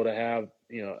I'm able to have,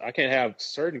 I can't have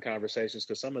certain conversations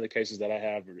because some of the cases that I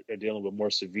have are dealing with more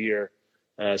severe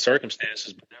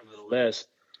circumstances, but nevertheless,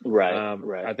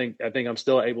 right. I think I'm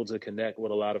still able to connect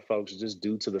with a lot of folks just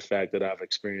due to the fact that I've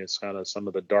experienced kind of some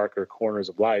of the darker corners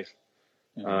of life.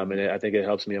 And I think it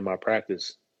helps me in my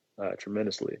practice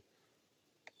tremendously.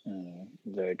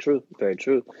 Very true. Very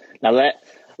true. Now,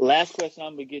 last question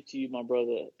I'm gonna get to you, my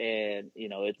brother, and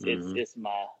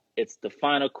it's the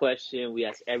final question. We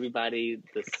ask everybody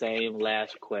the same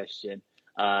last question,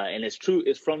 and it's true.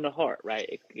 It's from the heart,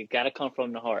 right? It got to come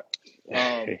from the heart.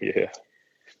 Yeah.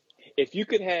 If you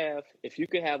could have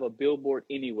a billboard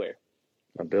anywhere,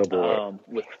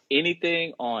 with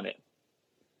anything on it,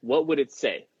 what would it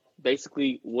say?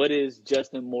 Basically, what is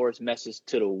Justin Moore's message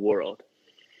to the world?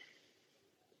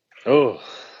 Oh,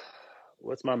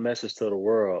 what's my message to the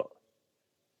world?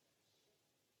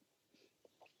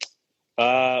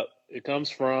 It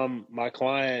comes from my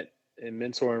client and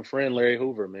mentor and friend, Larry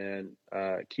Hoover, man.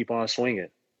 Keep on swinging.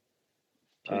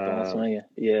 Keep on swinging.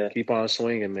 Yeah. Keep on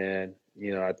swinging, man.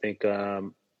 I think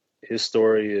his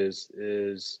story is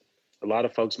a lot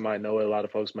of folks might know it, a lot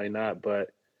of folks may not, but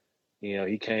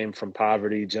he came from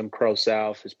poverty, Jim Crow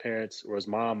South. His parents or his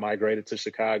mom migrated to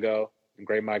Chicago,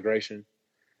 Great Migration.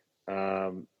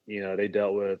 They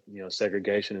dealt with,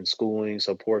 segregation in schooling,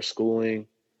 so poor schooling,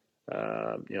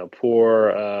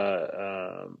 poor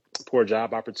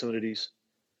job opportunities,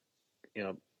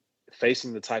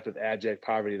 facing the type of abject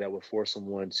poverty that would force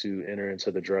someone to enter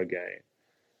into the drug game.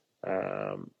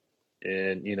 And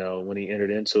when he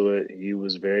entered into it, he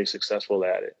was very successful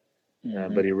at it.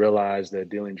 But he realized that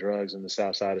dealing drugs in the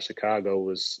South Side of Chicago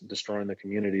was destroying the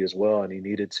community as well, and he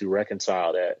needed to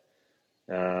reconcile that.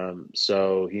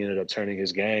 So he ended up turning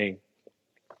his gang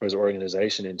his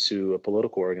organization into a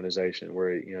political organization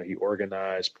where, he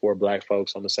organized poor Black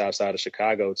folks on the south side of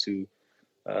Chicago to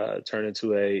turn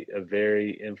into a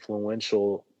very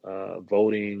influential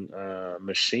voting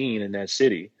machine in that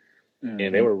city.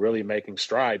 And they were really making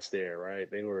strides there, right?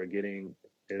 They're getting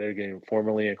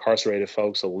formerly incarcerated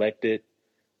folks elected.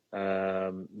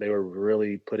 They were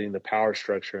really putting the power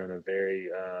structure in a very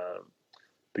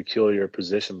peculiar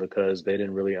position because they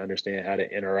didn't really understand how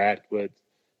to interact with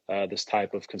this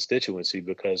type of constituency,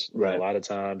 because a lot of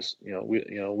times,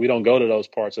 we don't go to those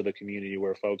parts of the community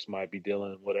where folks might be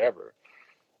dealing with whatever.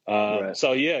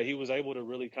 So yeah, he was able to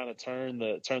really kind of turn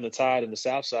the tide in the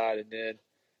South Side, and then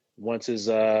once his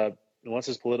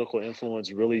political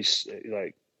influence really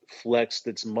flexed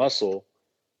its muscle,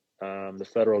 the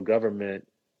federal government,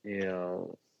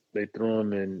 they threw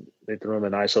him in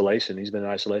isolation. He's been in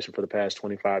isolation for the past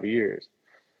 25 years.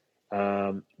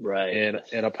 And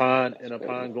upon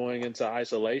going into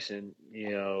isolation,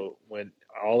 when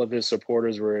all of his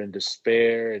supporters were in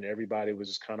despair and everybody was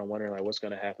just kind of wondering what's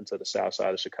going to happen to the South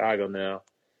Side of Chicago now,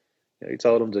 he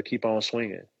told them to keep on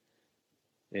swinging.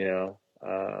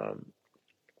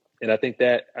 And I think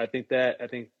that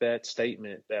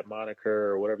statement, that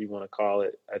moniker, or whatever you want to call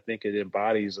it, I think it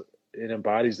embodies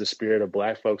the spirit of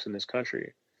Black folks in this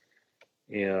country.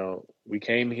 We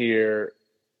came here,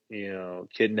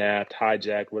 kidnapped,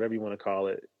 hijacked, whatever you want to call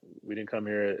it. We didn't come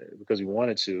here because we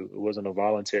wanted to. It wasn't a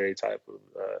voluntary type of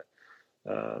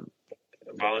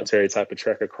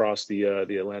trek across the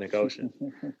Atlantic Ocean.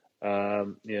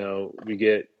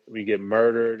 We get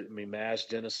murdered. Mass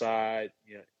genocide.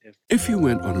 If you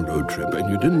went on a road trip and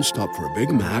you didn't stop for a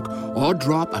Big Mac or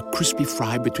drop a crispy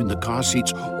fry between the car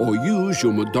seats or use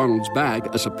your McDonald's bag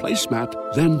as a placemat,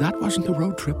 then that wasn't a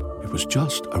road trip. It was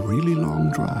just a really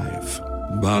long drive.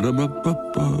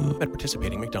 Ba-da-ba-ba-ba. At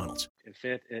participating McDonald's.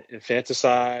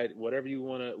 Infanticide, whatever you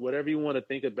want to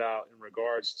think about in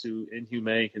regards to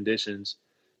inhumane conditions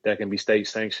that can be state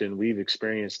sanctioned. We've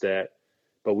experienced that,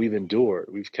 but we've endured.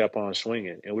 We've kept on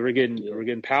swinging, and we're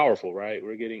getting powerful, right?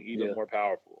 We're getting even more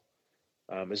powerful.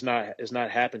 It's not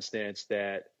happenstance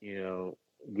that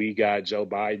we got Joe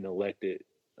Biden elected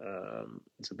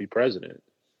to be president,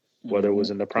 whether it was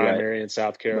in the primary in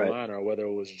South Carolina or whether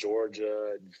it was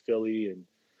Georgia and Philly and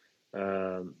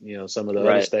some of the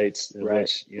other states in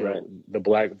which the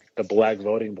black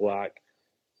voting bloc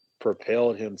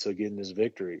propelled him to getting this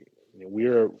victory.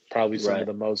 We're probably some of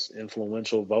the most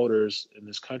influential voters in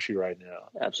this country right now.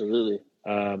 Absolutely.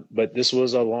 But this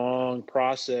was a long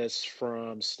process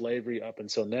from slavery up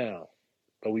until now.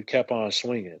 But we kept on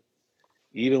swinging,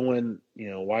 even when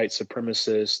white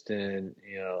supremacists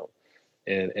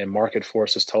and market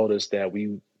forces told us that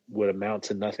we would amount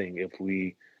to nothing if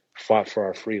we fought for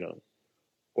our freedom,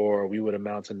 or we would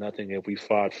amount to nothing if we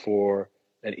fought for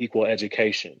an equal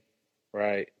education,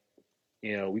 right?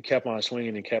 We kept on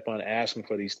swinging and kept on asking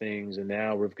for these things, and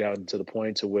now we've gotten to the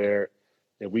point to where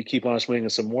if we keep on swinging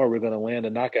some more, we're going to land a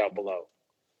knockout blow.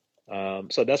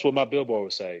 So that's what my billboard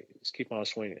would say: is keep on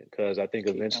swinging, because I think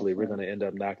eventually we're going to end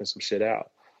up knocking some shit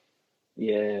out.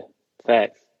 Yeah,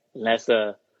 facts. And that's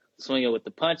swinging with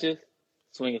the punches,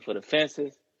 swinging for the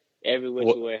fences, every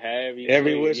which way,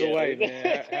 every which way,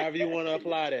 man. However you want to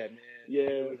apply that, man.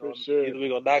 Yeah, for sure. Either we're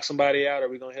going to knock somebody out or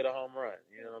we're going to hit a home run.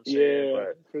 You know what I'm saying? Yeah,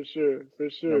 but for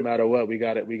sure. No matter what, we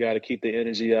got to keep the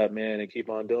energy up, man, and keep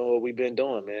on doing what we've been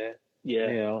doing, man.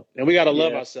 Yeah. And we got to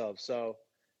love ourselves. So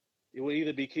it will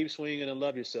either be keep swinging and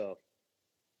love yourself.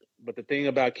 But the thing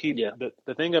about the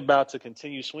thing about to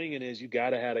continue swinging is you got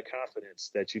to have the confidence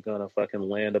that you're going to fucking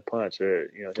land a punch or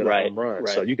hit a home run.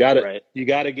 So you got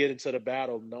to get into the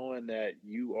battle knowing that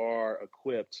you are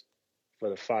equipped for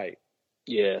the fight.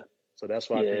 Yeah. So that's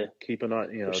why I think keeping on,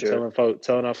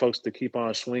 telling our folks to keep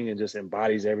on swinging just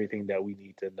embodies everything that we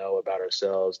need to know about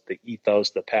ourselves, the ethos,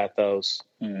 the pathos.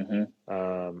 Mm-hmm.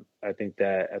 I think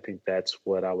that's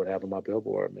what I would have on my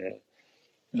billboard, man.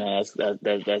 No,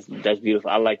 that's beautiful.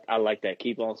 I like that.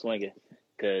 Keep on swinging,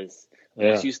 because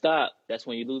once you stop, that's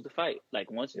when you lose the fight.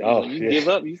 Like when you give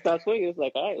up, you stop swinging. It's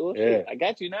like, all right, well, shit, I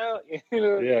got you now.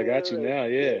 I got you now.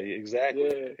 Yeah,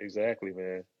 exactly,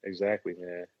 man.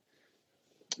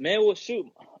 Man, well, shoot,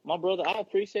 my brother, I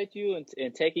appreciate you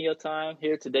and taking your time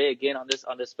here today again on this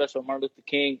special Martin Luther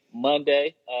King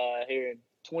Monday here in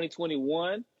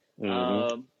 2021.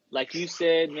 Mm-hmm. Like you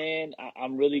said, man,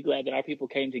 I'm really glad that our people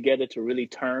came together to really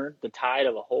turn the tide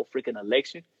of a whole freaking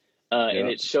election. And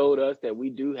it showed us that we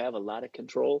do have a lot of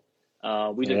control.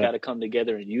 We just got to come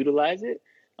together and utilize it.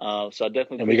 So I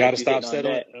definitely. And we got to stop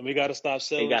settling. And we got to stop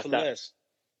settling for less.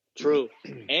 True.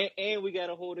 And we got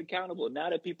to hold accountable. Now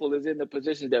that people is in the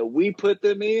position that we put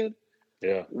them in,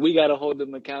 Yeah. We got to hold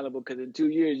them accountable because in 2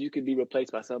 years you could be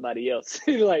replaced by somebody else.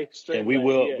 Like straight. And we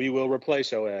will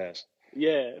replace your ass.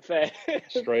 Yeah, fact.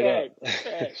 Straight up.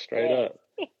 Straight up.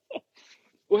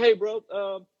 Well, hey,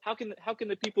 bro. How can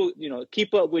the people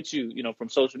keep up with you? From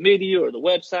social media or the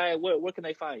website. Where can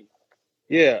they find you?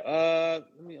 Yeah. I'm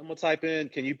gonna type in.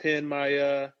 Can you pin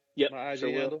my my IG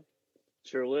handle?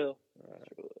 Sure will.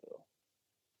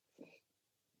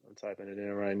 I'm typing it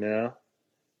in right now.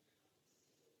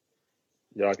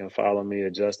 Y'all can follow me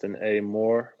at Justin A.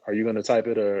 Moore. Are you gonna type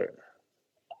it or?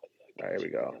 All right, here we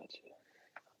go.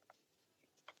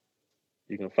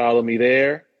 You can follow me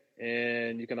there,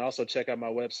 and you can also check out my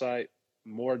website,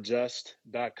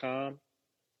 morejust.com,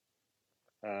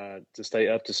 to stay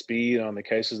up to speed on the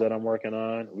cases that I'm working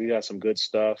on. We got some good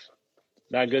stuff.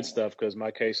 Not good stuff because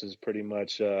my cases pretty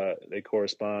much they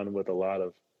correspond with a lot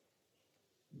of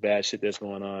bad shit that's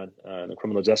going on in the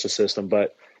criminal justice system.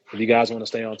 But if you guys want to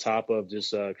stay on top of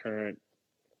just current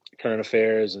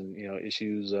affairs and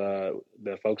issues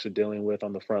that folks are dealing with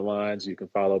on the front lines, you can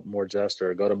follow More Just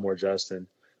or go to More Just, and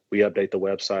we update the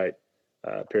website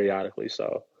periodically.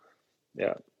 So,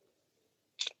 yeah.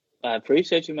 I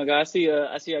appreciate you, my guy. I see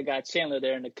I got Chandler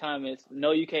there in the comments.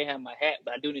 No, you can't have my hat,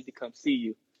 but I do need to come see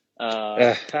you.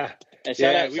 And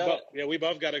we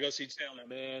both got to go see Chandler,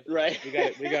 man. Right. We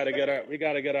got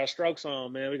to get our strokes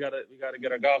on, man. We got to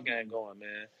get our golf game going,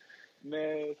 man.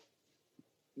 Man,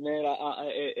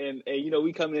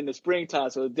 we coming in the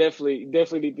springtime, so definitely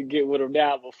need to get with him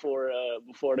now before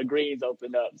the greens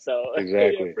open up. So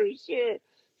exactly, yeah, for sure.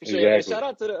 Exactly. Hey, shout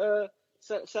out to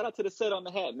the set on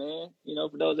the hat, man.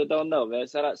 For those that don't know, man,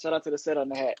 shout out to the set on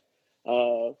the hat.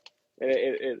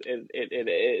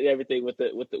 Everything with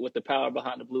the power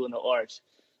behind the blue and the orange.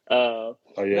 No,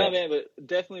 man, but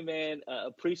definitely, man,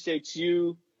 appreciate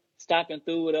you stopping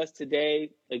through with us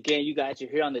today. Again, you guys are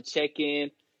here on the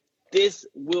check-in. This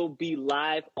will be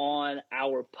live on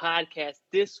our podcast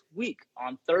this week.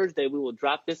 On Thursday, we will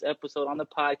drop this episode on the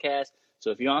podcast.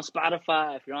 So if you're on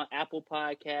Spotify, if you're on Apple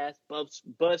Podcasts,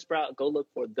 Buzzsprout, go look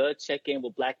for The Check-In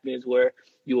with Black Menswear.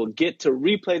 You will get to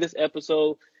replay this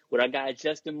episode with our guy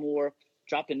Justin Moore,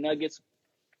 dropping nuggets.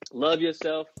 Love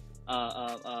yourself.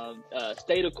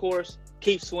 Stay the course.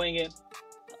 Keep swinging.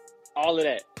 All of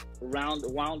that.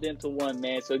 Wound into one,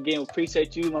 man. So again,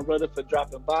 appreciate you, my brother, for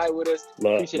dropping by with us.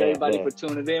 Appreciate everybody for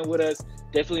tuning in with us.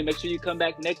 Definitely make sure you come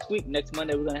back next week. Next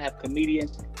Monday, we're gonna have comedian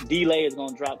D-Lay is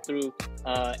gonna drop through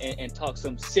and talk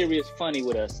some serious funny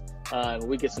with us.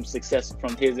 We get some success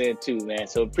from his end too, man.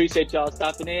 So appreciate y'all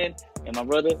stopping in. And my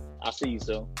brother, I'll see you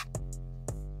soon.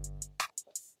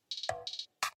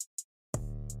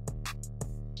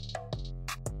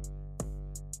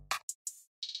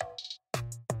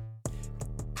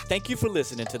 Thank you for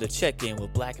listening to The Check-In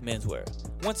with Black Menswear.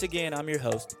 Once again, I'm your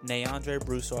host, Neandre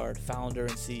Broussard, founder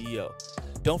and CEO.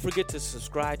 Don't forget to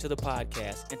subscribe to the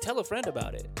podcast and tell a friend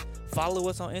about it. Follow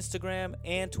us on Instagram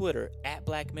and Twitter at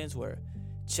Black Menswear.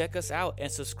 Check us out and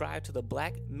subscribe to the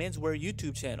Black Menswear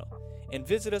YouTube channel. And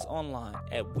visit us online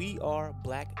at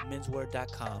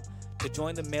weareblackmenswear.com to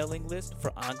join the mailing list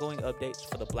for ongoing updates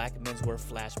for the Black Menswear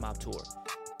Flash Mob Tour.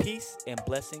 Peace and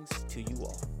blessings to you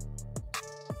all.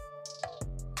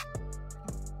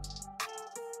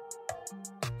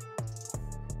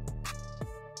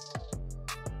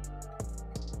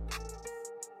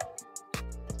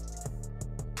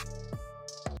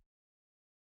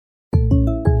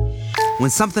 When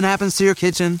something happens to your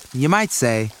kitchen, you might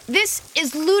say, "This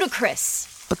is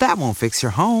ludicrous." But that won't fix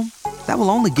your home. That will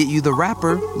only get you the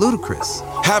rapper, Ludacris.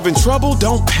 Having trouble?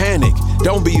 Don't panic.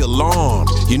 Don't be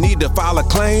alarmed. You need to file a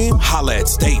claim? Holla at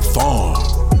State Farm.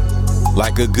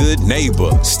 Like a good neighbor,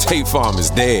 State Farm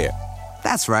is there.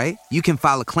 That's right. You can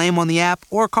file a claim on the app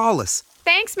or call us.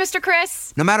 Thanks, Mr.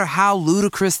 Chris. No matter how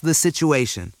ludicrous the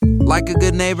situation, like a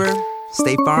good neighbor,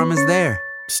 State Farm is there.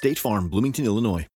 State Farm, Bloomington, Illinois.